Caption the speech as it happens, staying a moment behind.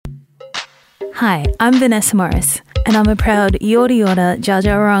Hi, I'm Vanessa Morris, and I'm a proud Yorta Yorta, Dja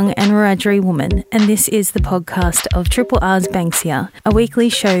Dja Wurrung and Wiradjuri woman, and this is the podcast of Triple R's Banksia, a weekly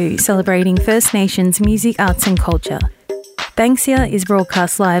show celebrating First Nations music, arts and culture. Banksia is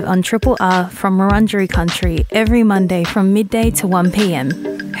broadcast live on Triple R from Wiradjuri country every Monday from midday to 1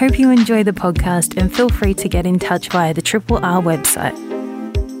 p.m. Hope you enjoy the podcast and feel free to get in touch via the Triple R website.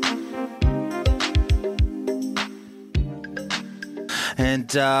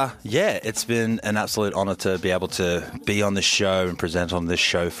 And it's been an absolute honour to be able to be on this show and present on this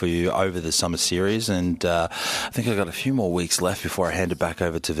show for you over the summer series. And I think I've got a few more weeks left before I hand it back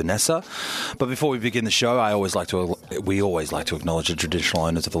over to Vanessa. But before we begin the show, we always like to acknowledge the traditional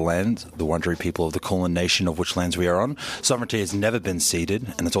owners of the land, the Wurundjeri people of the Kulin Nation of which lands we are on. Sovereignty has never been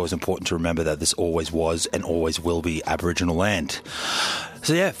ceded, and it's always important to remember that this always was and always will be Aboriginal land.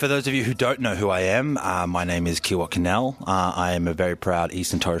 So yeah, for those of you who don't know who I am, my name is Kiwat Kennell. I am a very proud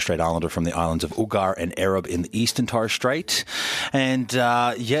Eastern Torres Strait Islander from the islands of Ugar and Erub in the Eastern Torres Strait. And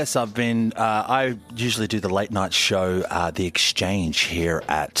yes, I usually do the late night show, The Exchange, here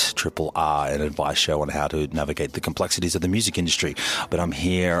at Triple R, an advice show on how to navigate the complexities of the music industry. But I'm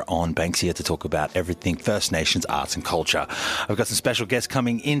here on Banksia to talk about everything First Nations arts and culture. I've got some special guests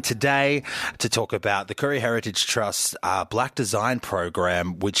coming in today to talk about the Koorie Heritage Trust Blak Design Program,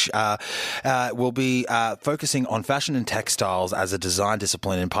 which will be focusing on fashion and textiles as a design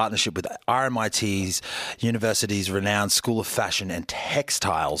discipline in partnership with RMIT's University's renowned School of Fashion and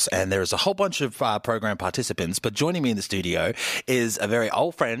Textiles. And there is a whole bunch of program participants, but joining me in the studio is a very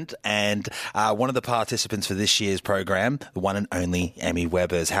old friend and one of the participants for this year's program, the one and only Emmy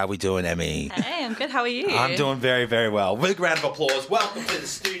Webbers. How are we doing, Emmy? Hey, I'm good. How are you? I'm doing very, very well. Big round of applause. Welcome to the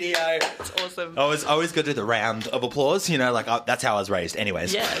studio. That's awesome. I always go to the round of applause, that's how I was raised.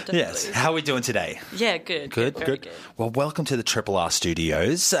 Anyways. Yeah, definitely. Yes. How are we doing today? Yeah, good. Good. Well, welcome to the Triple R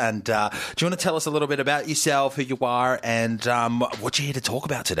studios. And do you want to tell us a little bit about yourself, who you are, and what you're here to talk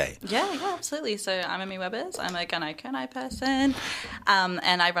about today? Yeah, absolutely. So I'm Emmy Webbers. I'm a Gunai Kurnai person,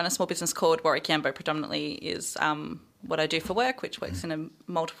 and I run a small business called Warwick Yambo. Predominantly is what I do for work, which works in a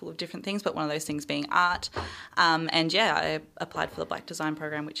multiple of different things, but one of those things being art. I applied for the Blak Design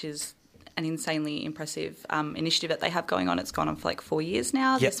Program, which is an insanely impressive initiative that they have going on. It's gone on for like 4 years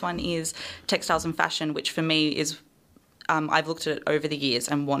now. Yep. This one is textiles and fashion, which for me is I've looked at it over the years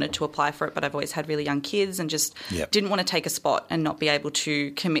and wanted to apply for it, but I've always had really young kids and just didn't want to take a spot and not be able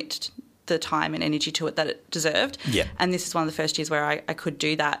to commit the time and energy to it that it deserved. Yep. And this is one of the first years where I could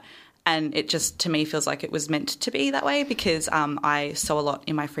do that. And it just, to me, feels like it was meant to be that way because I sew a lot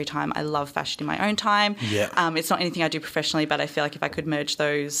in my free time. I love fashion in my own time. Yeah. It's not anything I do professionally, but I feel like if I could merge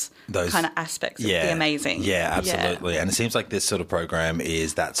those kind of aspects, it would be amazing. Yeah, absolutely. Yeah. And it seems like this sort of program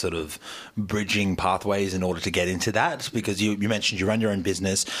is that sort of bridging pathways in order to get into that because you mentioned you run your own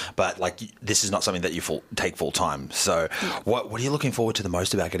business, but this is not something that you take full time. So what are you looking forward to the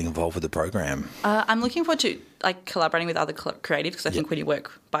most about getting involved with the program? I'm looking forward to collaborating with other creatives because I think when you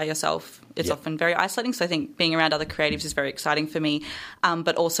work by yourself, it's often very isolating. So I think being around other creatives is very exciting for me.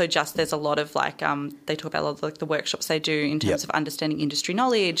 But also just there's a lot of they talk about a lot of the workshops they do in terms of understanding industry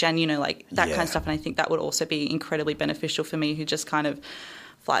knowledge and, that kind of stuff. And I think that would also be incredibly beneficial for me who just kind of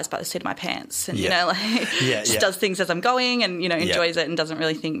flies by the seat of my pants and, just does things as I'm going and, enjoys it and doesn't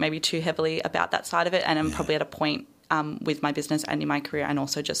really think maybe too heavily about that side of it. And I'm probably at a point with my business and in my career and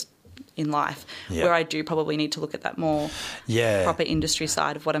also just in life where I do probably need to look at that more proper industry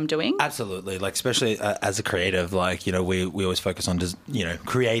side of what I'm doing. Absolutely. Especially as a creative, we always focus on just,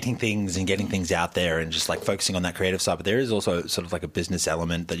 creating things and getting things out there and just focusing on that creative side. But there is also sort of a business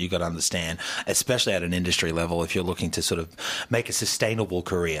element that you got to understand, especially at an industry level, if you're looking to sort of make a sustainable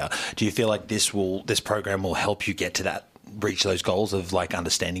career. Do you feel like this program will help you get to that? Reach those goals of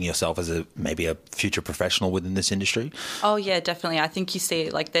understanding yourself as maybe a future professional within this industry? Oh yeah, definitely. I think you see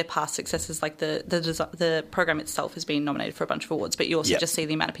their past successes, the program itself has been nominated for a bunch of awards, but you also just see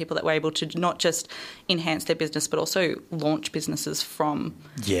the amount of people that were able to not just enhance their business but also launch businesses from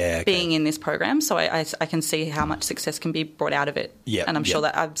being in this program. So I can see how much success can be brought out of it. And I'm sure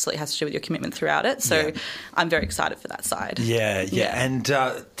that absolutely has to do with your commitment throughout it. So I'm very excited for that side. Yeah. And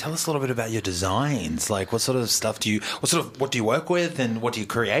tell us a little bit about your designs. What sort of stuff what do you work with and what do you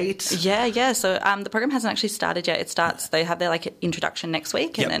create? Yeah. So the program hasn't actually started yet. They have their introduction next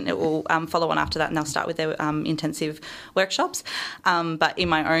week and then it will follow on after that and they'll start with their intensive workshops. But in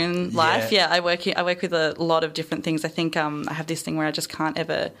my own life, I work with a lot of different things. I think I have this thing where I just can't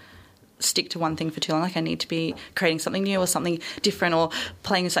ever stick to one thing for too long. I need to be creating something new or something different or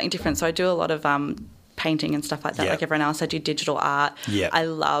playing with something different. So I do a lot of painting and stuff like that. Like everyone else, I do digital art. I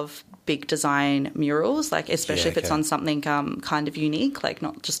love big design murals, like especially if it's on something kind of unique, like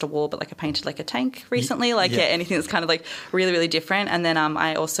not just a wall, but like I painted like a tank recently, like anything that's kind of like really, really different. And then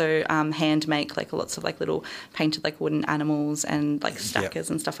I also hand make like lots of like little painted like wooden animals and like stackers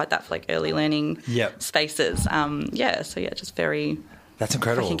and stuff like that for like early learning spaces. Just very... That's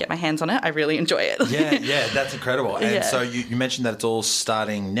incredible. If I can get my hands on it, I really enjoy it. Yeah, that's incredible. And so you mentioned that it's all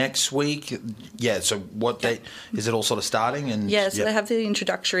starting next week. Yeah, so what date is it all sort of starting? And so they have the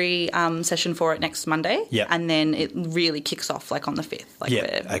introductory session for it next Monday. Yeah. And then it really kicks off like on the 5th. Like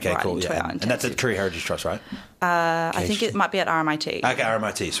cool. Yeah. And that's at Koorie Heritage Trust, right? I think it might be at RMIT. Okay,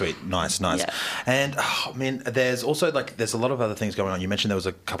 RMIT, sweet. Nice. Yeah. And, there's also, like, there's a lot of other things going on. You mentioned there was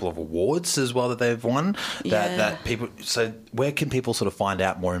a couple of awards as well that they've won. That people... So where can people sort of find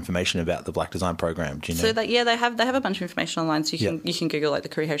out more information about the Blak Design Program? Do you know? So they have a bunch of information online. So you can Google, like, the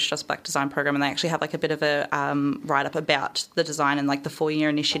Koorie Heritage Trust Blak Design Program, and they actually have, like, a bit of a write-up about the design and, like, the 4-year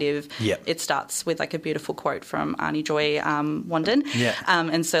initiative. It starts with, like, a beautiful quote from Arnie Joy Wandon.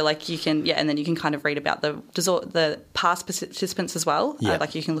 And so, like, you can... and then you can kind of read about the past participants as well.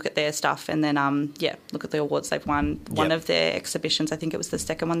 Like you can look at their stuff and then look at the awards they've won. One of their exhibitions, I think it was the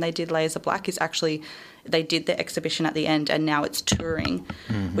second one they did, Layers of Black, is actually they did the exhibition at the end and now it's touring,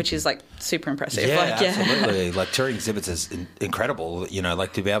 which is like super impressive. Absolutely. Like touring exhibits is incredible,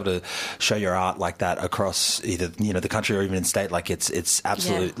 like to be able to show your art like that across either the country or even in state, like it's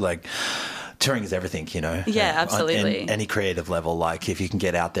absolute like touring is everything, Yeah, absolutely. On any creative level, like if you can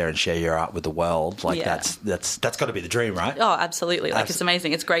get out there and share your art with the world, like that's got to be the dream, right? Oh, absolutely. Like it's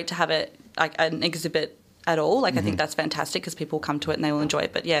amazing. It's great to have it like an exhibit at all. Like I think that's fantastic because people come to it and they will enjoy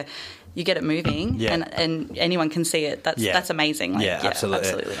it. But you get it moving and anyone can see it. That's amazing. Like,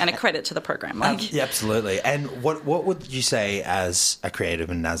 absolutely. And a credit to the program. Like. Absolutely. And what would you say as a creative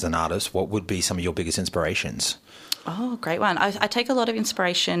and as an artist, what would be some of your biggest inspirations? Oh, great one. I take a lot of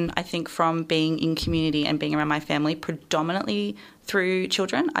inspiration, I think, from being in community and being around my family, predominantly through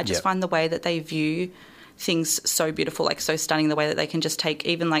children. I just find the way that they view things so beautiful, like so stunning, the way that they can just take,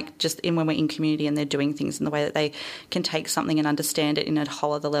 even like just in when we're in community and they're doing things, and the way that they can take something and understand it in a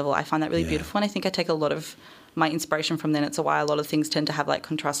whole other level. I find that really beautiful, and I think I take a lot of my inspiration from then. It's why a lot of things tend to have like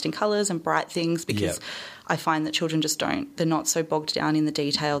contrasting colours and bright things, because I find that children just they're not so bogged down in the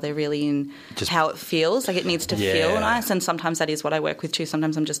detail. They're really in just how it feels. Like it needs to feel nice, and sometimes that is what I work with too.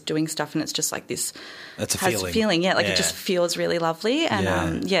 Sometimes I'm just doing stuff and it's just like this. It's a feeling. It just feels really lovely.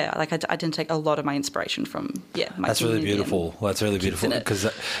 And like I didn't take a lot of my inspiration from my That's really beautiful. That's really beautiful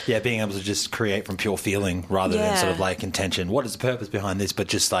because being able to just create from pure feeling rather than sort of like intention. What is the purpose behind this? But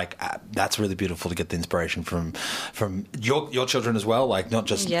just like that's really beautiful to get the inspiration from your children as well. Like not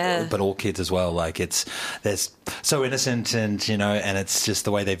just but all kids as well. Like they're so innocent and and it's just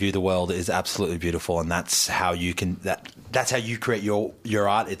the way they view the world is absolutely beautiful, and that's how you can that's how you create your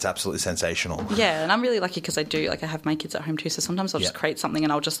art. It's absolutely sensational. Yeah, and I'm really lucky because I have my kids at home too, so sometimes I'll just create something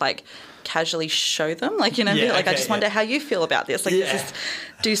and I'll just like casually show them, like I just wonder how you feel about this, like just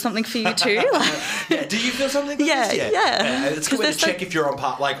do something for you too. Do you feel something like this? It's good to check if you're on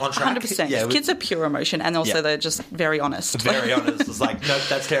track. 100%. Kids are pure emotion, and also they're just very honest. It's like, no,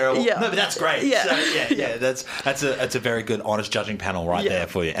 that's terrible. No, but that's great. That's a very good honest judging panel there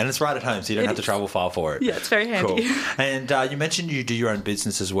for you, and it's right at home, so you don't have to travel far for it. It's very handy. Cool. And you mentioned you do your own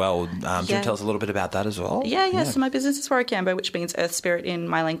business as well. Do you want to tell us a little bit about that as well? So my business is Warrikambo, which means earth spirit in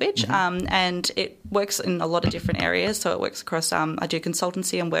my language, and it works in a lot of different areas. So it works across I do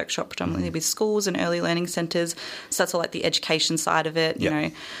consultancy and workshop predominantly with schools and early learning centres, so that's all like the education side of it,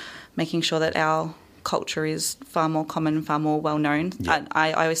 making sure that our culture is far more common, far more well known.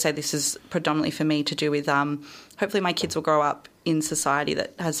 I always say this is predominantly for me to do with hopefully my kids will grow up in society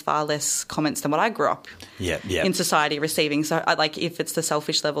that has far less comments than what I grew up in society receiving. So if it's the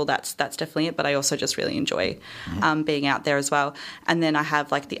selfish level, that's definitely it. But I also just really enjoy being out there as well. And then I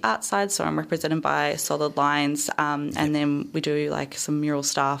have like the art side, so I'm represented by Solid Lines, and then we do like some mural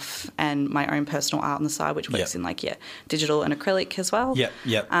stuff and my own personal art on the side, which works in digital and acrylic as well.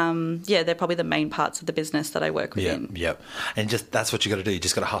 They're probably the main parts of the business that I work within. And just that's what you got to do. You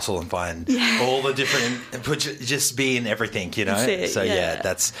just got to hustle and find all the different, just be in everything,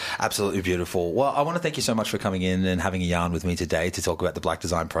 that's absolutely beautiful. Well, I want to thank you so much for coming in and having a yarn with me today to talk about the Blak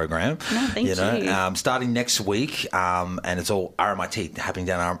Design Program. No, thank you. Starting next week, and it's all RMIT, happening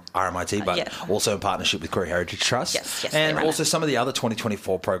down RMIT, but also in partnership with Koorie Heritage Trust. Yes, and also some of the other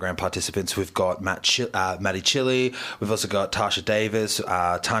 2024 program participants. We've got Maddie Chili, we've also got Tasha Davis,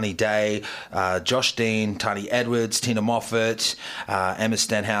 Tani Day, Josh Dean, Tani Edwards, Tina Moffat, Emma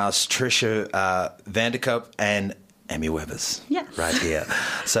Stenhouse, Trisha Vandercup, and Emmy Webbers. Yes. Right here.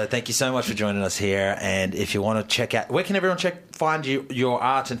 So thank you so much for joining us here. And if you want to check out, where can everyone find your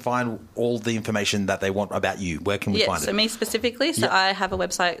art and find all the information that they want about you? Where can we find it? So me specifically, I have a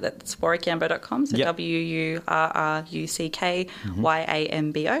website that's warruckyambo.com, so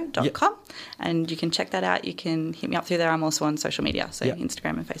WURRUCKYAMBO.com, and you can check that out. You can hit me up through there. I'm also on social media, so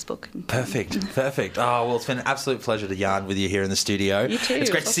Instagram and Facebook. Perfect. Oh, well, it's been an absolute pleasure to yarn with you here in the studio. You too. It's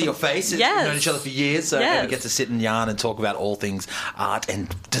great to see your face. We've known each other for years, so we get to sit and yarn and talk about all things art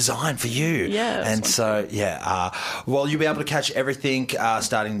and design for you. Yeah. And so, well, you'll be able to catch everything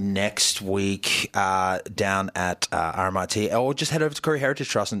starting next week down at RMIT, or just head over to Koorie Heritage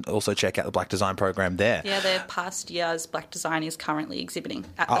Trust and also check out the Blak Design Program there. Yeah, their past years Blak Design is currently exhibiting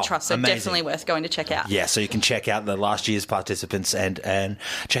at the Trust, so amazing. Definitely worth going to check out. Yeah, so you can check out the last year's participants and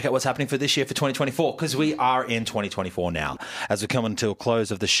check out what's happening for this year for 2024, because we are in 2024 now. As we come into a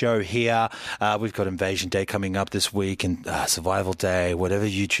close of the show here, we've got Invasion Day coming up this week and Survival Day, whatever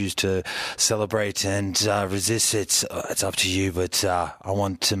you choose to celebrate and resist, it's up to you. But I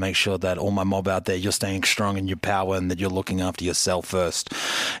want to make sure that all my mob out there, you're staying strong in your power and that you're looking after yourself first.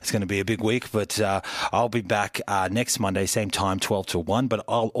 It's going to be a big week, but I'll be back next Monday, same time, 12 to 1. But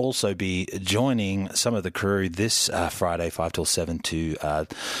I'll also be joining some of the crew this Friday, 5 till 7, to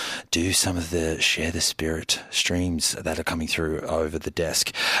do some of the Share the Spirit streams that are coming through over the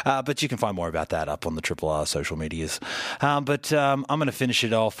desk. But you can find more about that up on the Triple R social medias. But I'm going to finish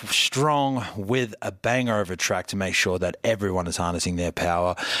it off strong with a banger of a track to make sure that everyone is harnessing their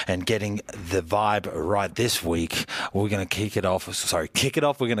power and getting the vibe right this week. We're going to kick it off.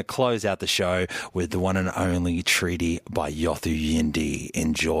 We're going to close out the show with the one and only Treaty by Yothu Yindi.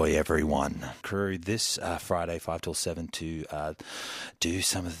 Enjoy, everyone. Crew this Friday, 5 till 7, to do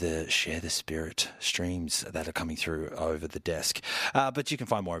some of the Share the Spirit streams that are coming through over the desk. But you can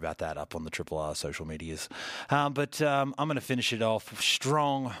find more about that up on the Triple R social medias. But I'm going to finish it off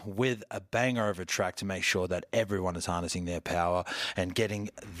strong with a banger of a track to make sure that everyone is harnessing their power and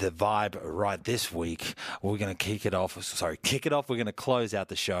getting the vibe right this week. We're going to kick it off. We're going to close out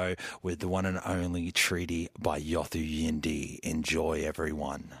the show with the one and only Treaty by Yothu Yindi. Enjoy,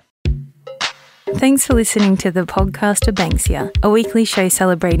 everyone. Thanks for listening to the podcast of Banksia, a weekly show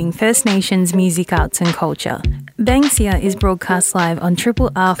celebrating First Nations music, arts and culture. Banksia is broadcast live on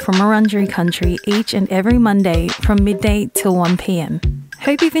Triple R from Wurundjeri Country each and every Monday from midday till 1 p.m.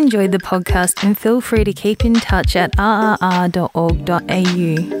 Hope you've enjoyed the podcast and feel free to keep in touch at rrr.org.au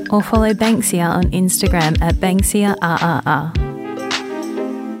or follow Banksia on Instagram at BanksiaRRR.